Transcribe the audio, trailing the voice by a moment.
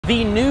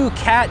The new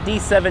Cat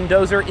D7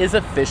 dozer is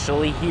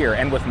officially here,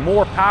 and with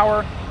more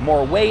power,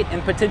 more weight,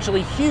 and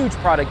potentially huge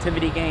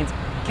productivity gains,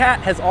 Cat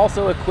has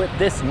also equipped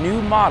this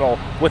new model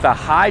with a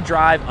high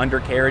drive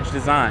undercarriage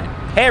design.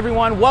 Hey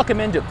everyone,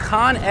 welcome into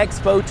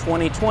ConExpo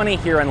 2020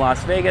 here in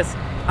Las Vegas.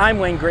 I'm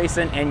Wayne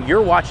Grayson, and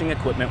you're watching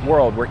Equipment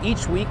World, where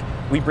each week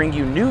we bring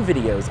you new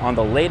videos on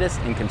the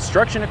latest in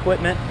construction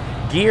equipment,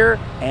 gear,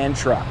 and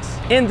trucks.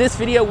 In this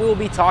video, we will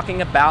be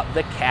talking about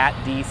the Cat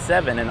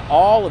D7 and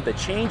all of the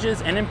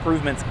changes and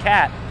improvements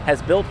Cat has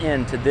built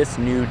into this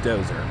new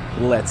dozer.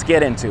 Let's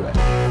get into it.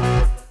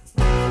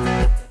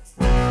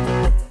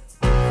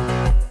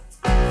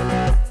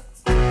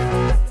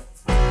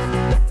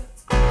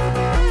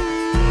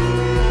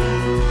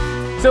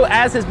 So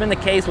as has been the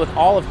case with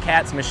all of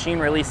Cat's machine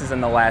releases in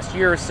the last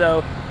year or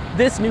so,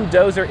 this new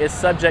dozer is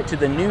subject to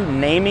the new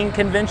naming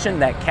convention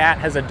that Cat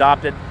has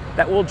adopted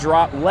that will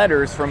drop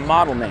letters from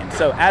model names.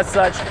 So as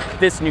such,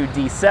 this new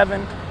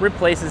D7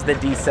 replaces the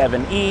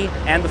D7E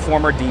and the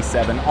former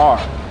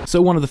D7R.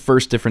 So one of the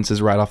first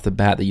differences right off the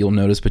bat that you'll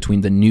notice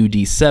between the new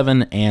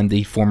D7 and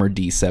the former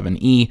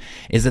D7E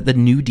is that the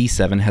new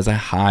D7 has a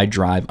high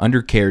drive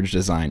undercarriage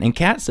design, and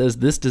Cat says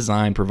this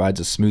design provides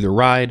a smoother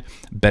ride,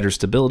 better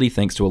stability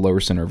thanks to a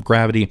lower center of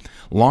gravity,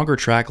 longer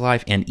track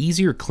life, and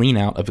easier clean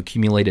out of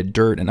accumulated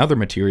dirt and other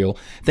material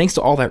thanks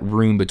to all that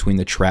room between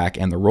the track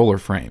and the roller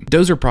frame.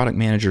 Dozer product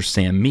manager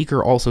Sam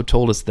Meeker also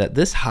told us that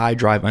this high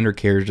drive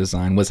undercarriage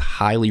design was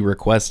highly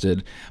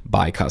requested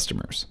by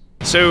customers.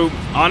 So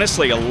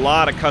honestly, a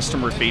lot of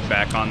customer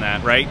feedback on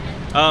that, right?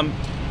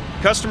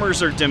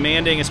 Customers are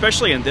demanding,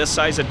 especially in this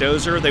size of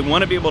dozer, they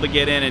want to be able to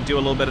get in and do a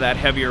little bit of that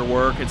heavier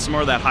work. It's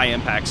more of that high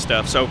impact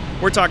stuff. So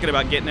we're talking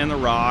about getting in the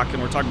rock, and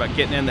we're talking about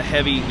getting in the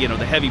heavy,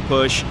 the heavy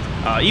push,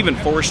 even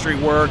forestry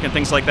work and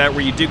things like that,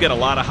 where you do get a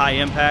lot of high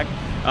impact.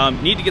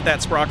 Need to get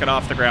that sprocket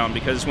off the ground,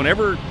 because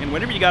whenever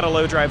you got a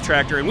low drive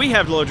tractor, and we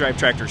have low drive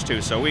tractors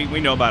too, so we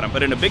know about them,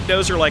 but in a big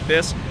dozer like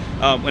this,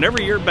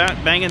 whenever you're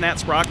banging that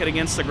sprocket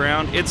against the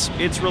ground,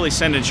 it's really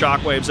sending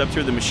shock waves up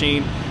through the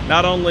machine.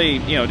 Not only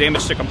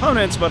damage to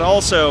components, but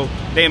also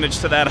damage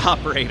to that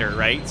operator,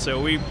 right?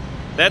 So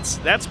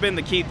that's been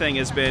the key thing,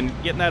 has been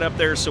getting that up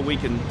there so we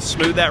can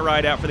smooth that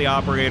ride out for the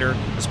operator,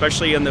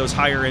 especially in those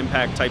higher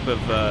impact type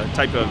of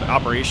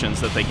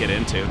operations that they get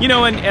into.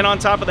 And on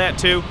top of that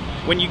too,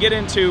 when you get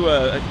into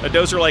a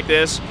dozer like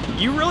this,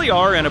 you really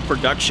are in a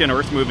production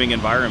earth moving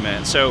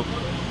environment. So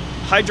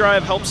high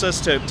drive helps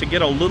us to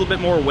get a little bit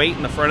more weight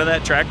in the front of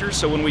that tractor.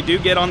 So when we do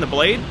get on the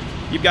blade,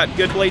 you've got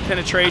good blade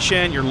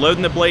penetration, you're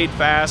loading the blade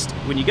fast.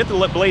 When you get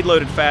the blade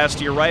loaded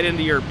fast, you're right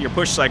into your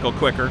push cycle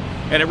quicker,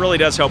 and it really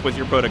does help with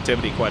your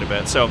productivity quite a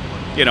bit. So,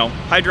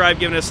 high drive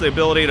giving us the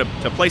ability to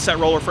place that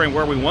roller frame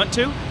where we want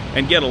to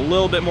and get a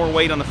little bit more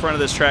weight on the front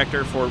of this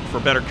tractor for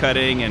better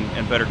cutting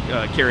and better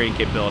carrying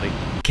capability.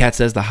 Cat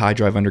says the high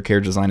drive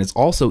undercarriage design is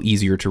also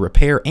easier to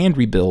repair and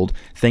rebuild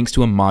thanks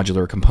to a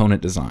modular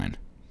component design.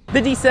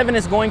 The D7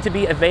 is going to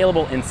be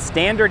available in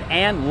standard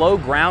and low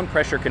ground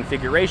pressure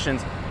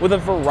configurations with a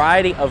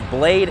variety of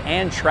blade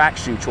and track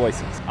shoe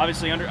choices.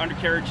 Obviously,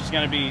 undercarriage is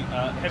going to be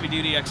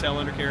heavy-duty XL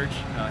undercarriage,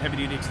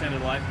 heavy-duty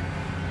extended life.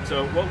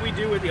 So what we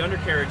do with the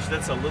undercarriage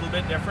that's a little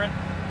bit different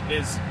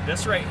is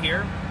this right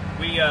here.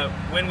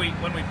 When we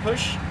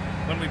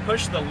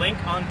push the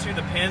link onto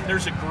the pin,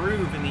 there's a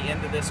groove in the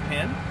end of this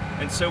pin,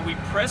 and so we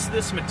press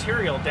this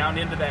material down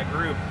into that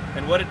groove,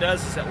 and what it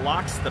does is it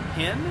locks the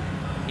pin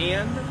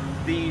and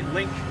the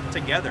link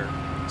together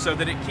so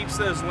that it keeps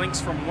those links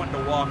from wanting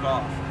to walk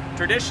off.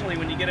 Traditionally,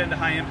 when you get into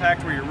high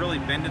impact where you're really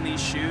bending these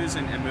shoes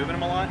and moving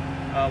them a lot,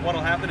 what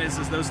will happen is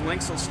those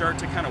links will start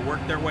to kind of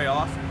work their way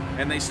off,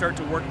 and they start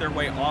to work their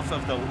way off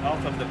of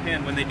the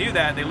pin. When they do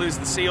that, they lose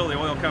the seal, the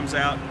oil comes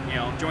out,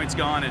 joint's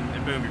gone,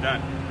 and boom, you're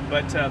done.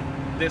 But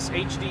this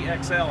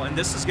HDXL, and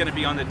this is going to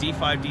be on the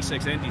D5,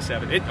 D6, and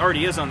D7. It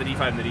already is on the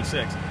D5 and the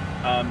D6.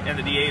 And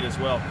the D8 as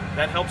well.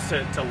 That helps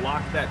to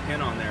lock that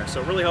pin on there,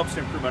 so it really helps to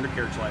improve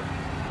undercarriage life.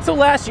 So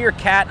last year,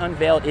 Cat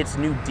unveiled its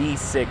new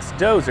D6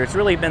 dozer. It's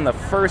really been the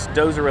first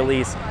dozer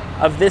release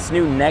of this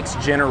new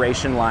next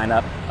generation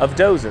lineup of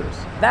dozers.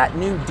 That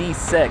new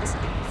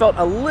D6 felt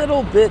a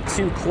little bit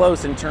too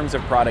close in terms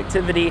of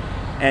productivity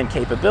and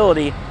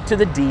capability to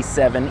the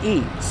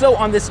D7E. So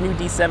on this new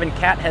D7,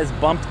 Cat has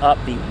bumped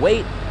up the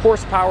weight,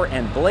 horsepower,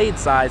 and blade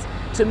size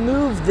to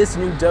move this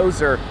new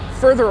dozer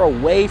further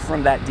away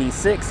from that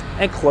D6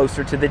 and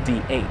closer to the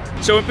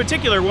D8. So in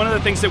particular, one of the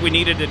things that we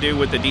needed to do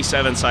with the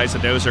D7 size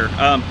of dozer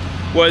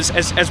was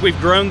as we've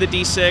grown the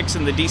D6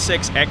 and the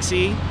D6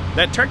 XE,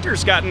 that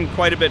tractor's gotten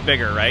quite a bit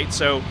bigger, right?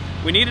 So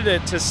we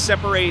needed to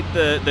separate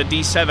the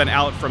D7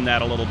 out from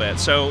that a little bit.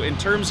 So in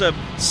terms of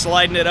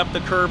sliding it up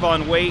the curve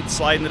on weight,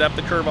 sliding it up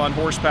the curve on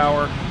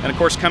horsepower, and of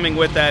course coming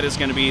with that is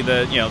going to be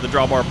the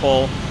drawbar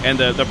pull and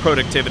the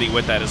productivity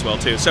with that as well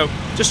too. So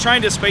just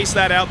trying to space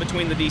that out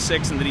between the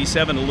D6 and the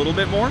D7 a little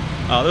bit more.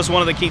 That was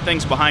one of the key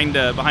things behind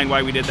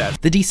why we did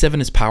that. The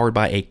D7 is powered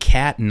by a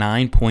Cat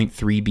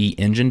 9.3B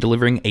engine,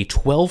 delivering a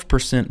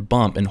 12%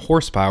 bump in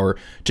horsepower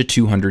to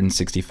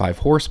 265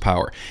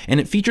 horsepower, and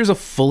it features a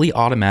fully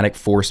automatic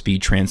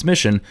 4-speed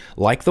transmission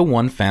like the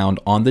one found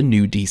on the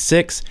new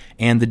D6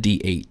 and the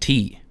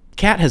D8T.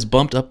 Cat has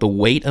bumped up the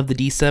weight of the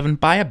D7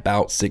 by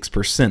about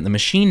 6%. The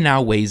machine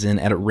now weighs in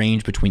at a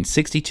range between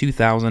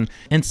 62,000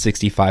 and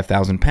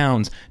 65,000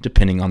 pounds,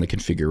 depending on the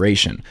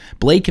configuration.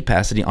 Blade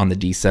capacity on the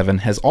D7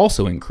 has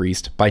also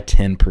increased by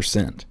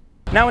 10%.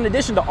 Now, in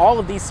addition to all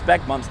of these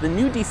spec bumps, the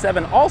new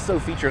D7 also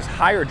features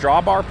higher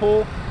drawbar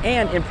pull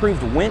and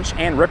improved winch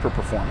and ripper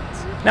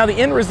performance. Now, the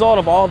end result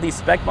of all of these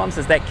spec bumps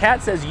is that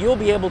Cat says you'll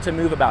be able to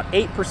move about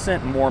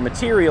 8% more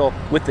material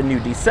with the new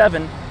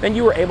D7 than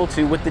you were able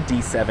to with the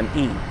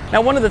D7E.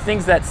 Now, one of the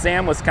things that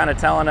Sam was kind of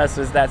telling us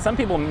is that some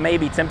people may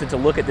be tempted to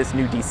look at this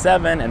new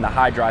D7 and the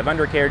high drive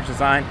undercarriage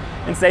design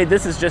and say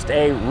this is just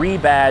a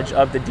rebadge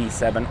of the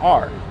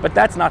D7R, but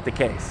that's not the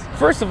case.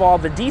 First of all,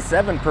 the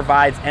D7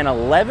 provides an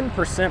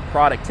 11%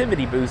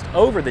 productivity boost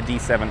over the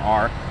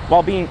D7R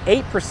while being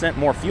 8%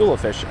 more fuel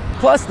efficient.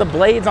 Plus, the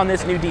blades on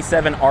this new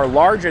D7 are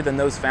larger than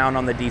those found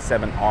on the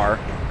D7R,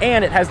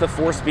 and it has the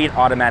 4-speed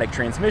automatic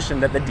transmission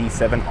that the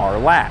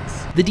D7R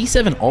lacks. The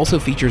D7 also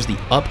features the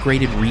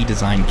upgraded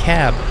redesigned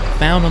cab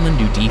found on the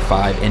new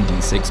D5 and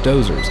D6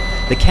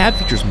 Dozers. The cab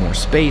features more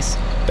space,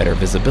 better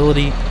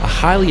visibility, a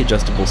highly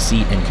adjustable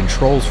seat and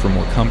controls for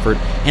more comfort,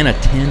 and a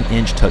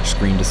 10-inch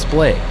touchscreen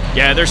display.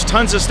 Yeah, there's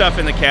tons of stuff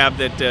in the cab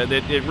that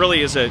it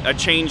really is a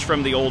change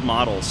from the old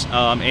models.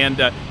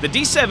 The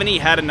D7E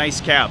had a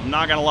nice cab, I'm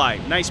not gonna lie.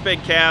 Nice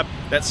big cab,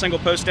 that single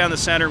post down the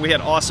center, we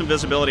had awesome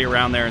visibility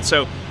around there. And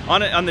so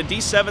on the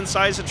D7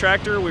 size of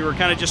tractor, we were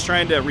kind of just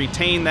trying to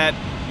retain that,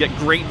 get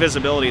great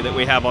visibility that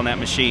we have on that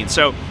machine.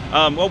 So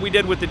what we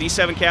did with the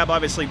D7 cab,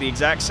 obviously the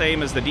exact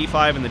same as the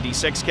D5 and the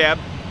D6 cab.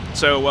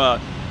 So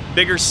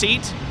bigger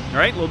seat, all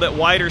right, a little bit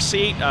wider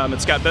seat.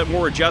 It's got a bit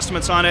more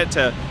adjustments on it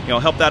to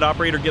help that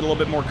operator get a little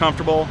bit more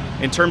comfortable.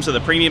 In terms of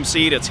the premium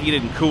seat, it's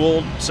heated and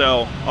cooled,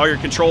 so all your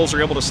controls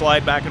are able to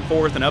slide back and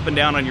forth and up and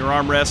down on your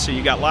armrest, so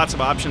you got lots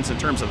of options in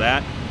terms of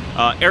that.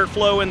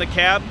 Airflow in the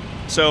cab,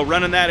 so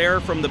running that air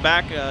from the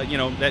back,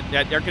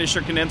 that air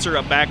conditioner condenser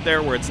up back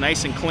there where it's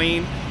nice and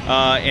clean,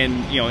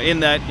 and in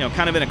that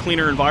kind of in a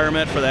cleaner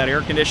environment for that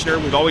air conditioner.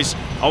 We've always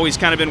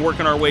kind of been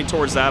working our way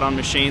towards that on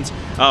machines.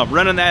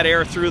 Running that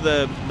air through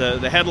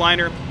the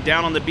headliner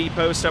down on the B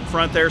post up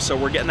front there, so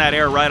we're getting that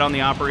air right on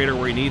the operator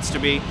where he needs to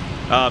be.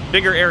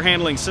 Bigger air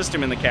handling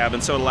system in the cab,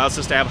 and so it allows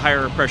us to have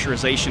higher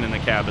pressurization in the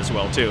cab as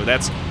well too.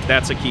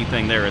 That's a key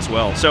thing there as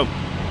well. So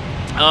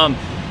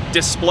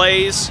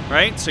displays,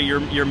 right? So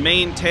your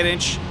main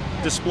 10-inch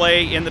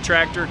display in the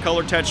tractor,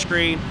 color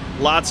touchscreen,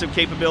 lots of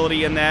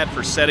capability in that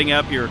for setting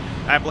up your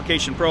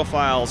application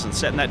profiles and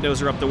setting that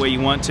dozer up the way you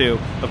want to.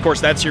 Of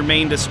course, that's your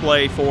main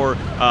display for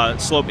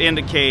slope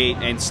indicate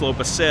and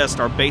slope assist,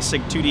 our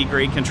basic 2D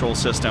grade control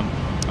system.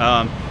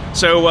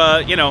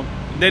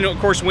 Then of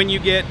course when you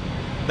get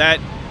that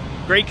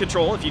grade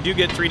control, if you do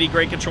get 3D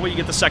grade control, you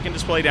get the second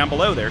display down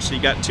below there. So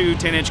you got two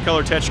 10-inch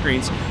color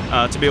touchscreens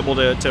to be able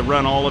to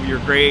run all of your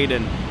grade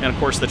and of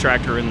course the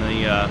tractor and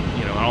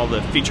the all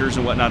the features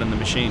and whatnot in the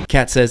machine.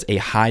 Cat says a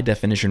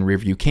high-definition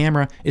rear-view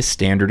camera is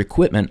standard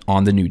equipment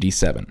on the new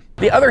D7.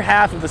 The other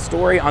half of the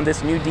story on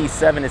this new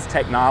D7 is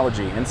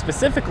technology, and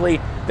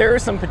specifically, there are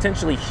some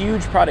potentially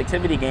huge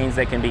productivity gains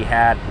that can be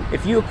had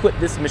if you equip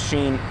this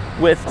machine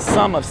with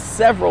some of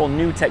several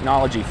new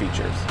technology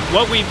features.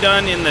 What we've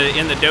done in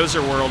the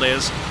Dozer world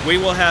is we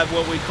will have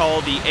what we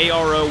call the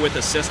ARO with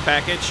assist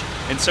package,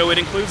 and so it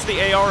includes the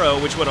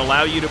ARO, which would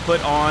allow you to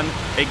put on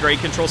a grade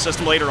control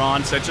system later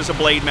on, such as a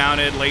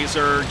blade-mounted,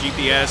 laser,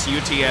 GPS,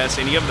 UTS,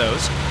 any of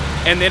those,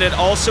 and then it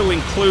also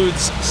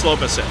includes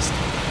slope assist.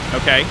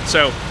 Okay,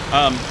 so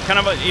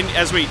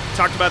as we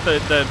talked about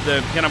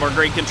the kind of our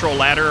grade control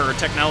ladder or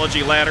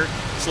technology ladder,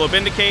 slope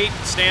indicate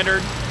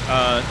standard,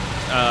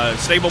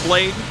 stable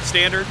blade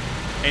standard,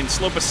 and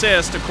slope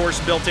assist, of course,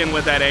 built in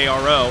with that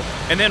ARO.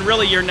 And then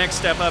really your next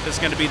step up is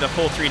going to be the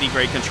full 3D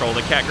grade control,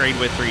 the Cat grade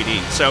with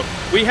 3D. So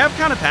we have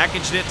kind of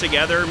packaged it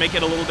together, make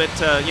it a little bit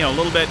a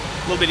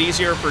little bit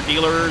easier for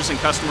dealers and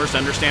customers to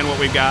understand what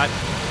we've got.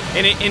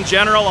 And in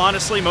general,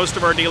 honestly, most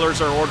of our dealers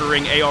are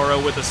ordering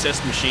ARO with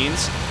assist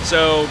machines.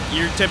 So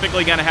you're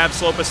typically going to have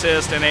slope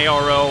assist and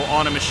ARO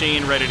on a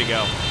machine ready to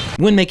go.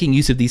 When making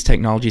use of these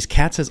technologies,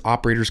 Cat says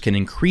operators can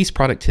increase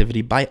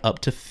productivity by up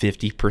to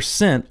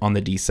 50% on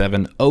the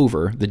D7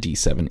 over the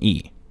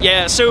D7E.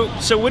 Yeah, so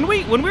when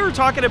we were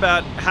talking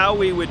about how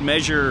we would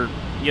measure,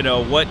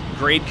 what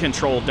grade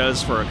control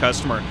does for a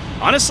customer,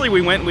 honestly,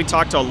 we went and we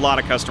talked to a lot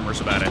of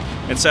customers about it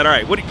and said, all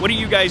right, what are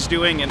you guys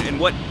doing and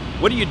what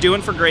are you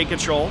doing for grade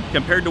control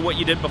compared to what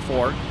you did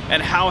before,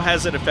 and how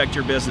has it affect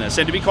your business?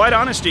 And to be quite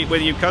honest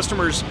with you,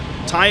 customers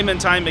time and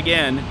time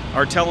again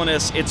are telling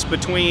us it's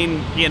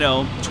between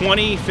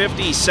 20,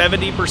 50,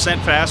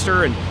 70%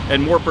 faster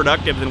and more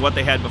productive than what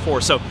they had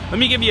before. So let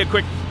me give you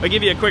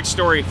a quick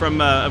story from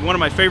one of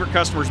my favorite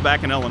customers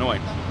back in Illinois.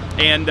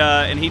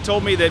 And he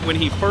told me that when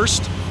he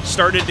first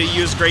started to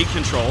use grade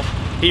control,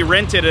 he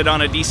rented it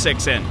on a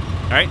D6N.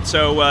 All right,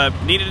 so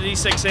needed a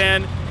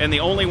D6N, and the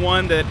only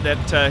one that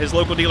his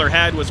local dealer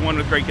had was one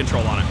with grade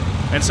control on it.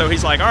 And so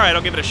he's like, all right,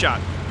 I'll give it a shot.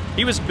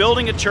 He was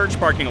building a church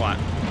parking lot,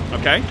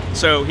 okay?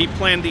 So he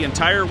planned the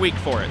entire week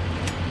for it.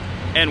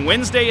 And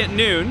Wednesday at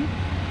noon,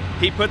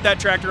 he put that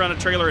tractor on a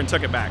trailer and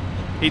took it back.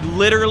 He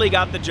literally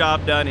got the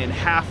job done in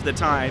half the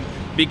time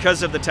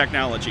because of the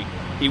technology.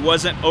 He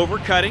wasn't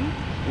overcutting.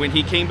 When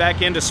he came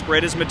back in to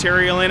spread his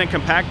material in and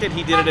compact it,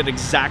 he did it at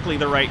exactly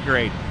the right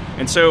grade.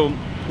 And so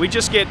we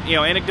just get, you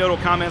know, anecdotal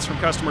comments from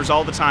customers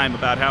all the time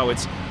about how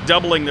it's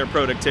doubling their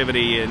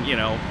productivity and, you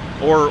know,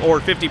 or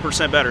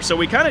 50% better. So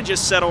we kind of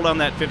just settled on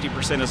that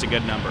 50% as a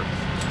good number.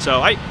 So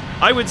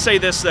I would say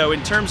this, though,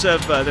 in terms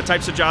of the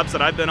types of jobs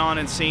that I've been on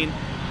and seen,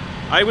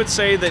 I would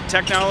say that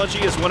technology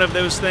is one of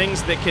those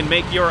things that can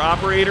make your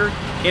operator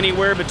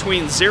anywhere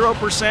between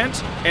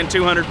 0% and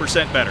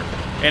 200% better.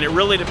 And it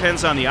really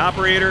depends on the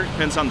operator,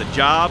 depends on the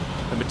job,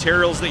 the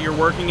materials that you're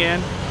working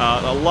in,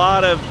 a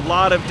lot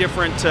of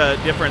different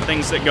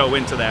things that go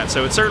into that.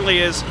 So it certainly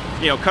is,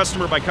 you know,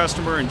 customer by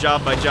customer and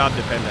job by job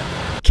dependent.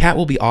 Cat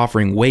will be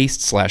offering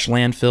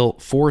waste/landfill,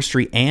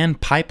 forestry, and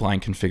pipeline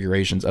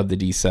configurations of the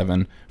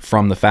D7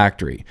 from the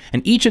factory.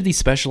 And each of these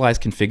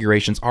specialized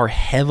configurations are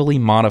heavily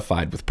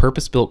modified with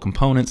purpose-built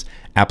components,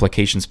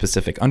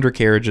 application-specific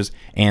undercarriages,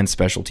 and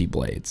specialty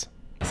blades.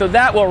 So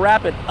that will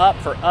wrap it up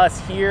for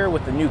us here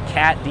with the new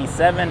Cat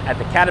D7 at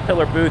the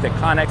Caterpillar booth at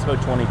ConExpo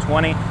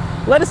 2020.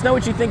 Let us know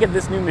what you think of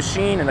this new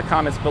machine in the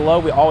comments below.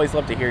 We always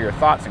love to hear your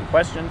thoughts and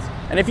questions.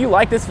 And if you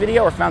like this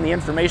video or found the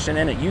information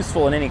in it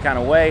useful in any kind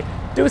of way,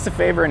 do us a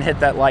favor and hit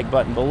that like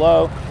button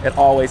below. It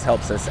always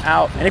helps us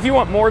out. And if you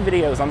want more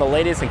videos on the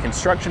latest in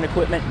construction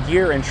equipment,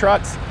 gear, and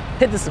trucks,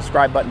 hit the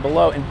subscribe button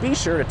below and be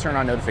sure to turn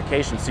on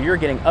notifications so you're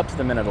getting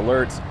up-to-the-minute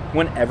alerts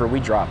whenever we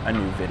drop a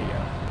new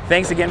video.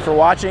 Thanks again for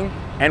watching,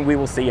 and we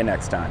will see you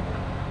next time.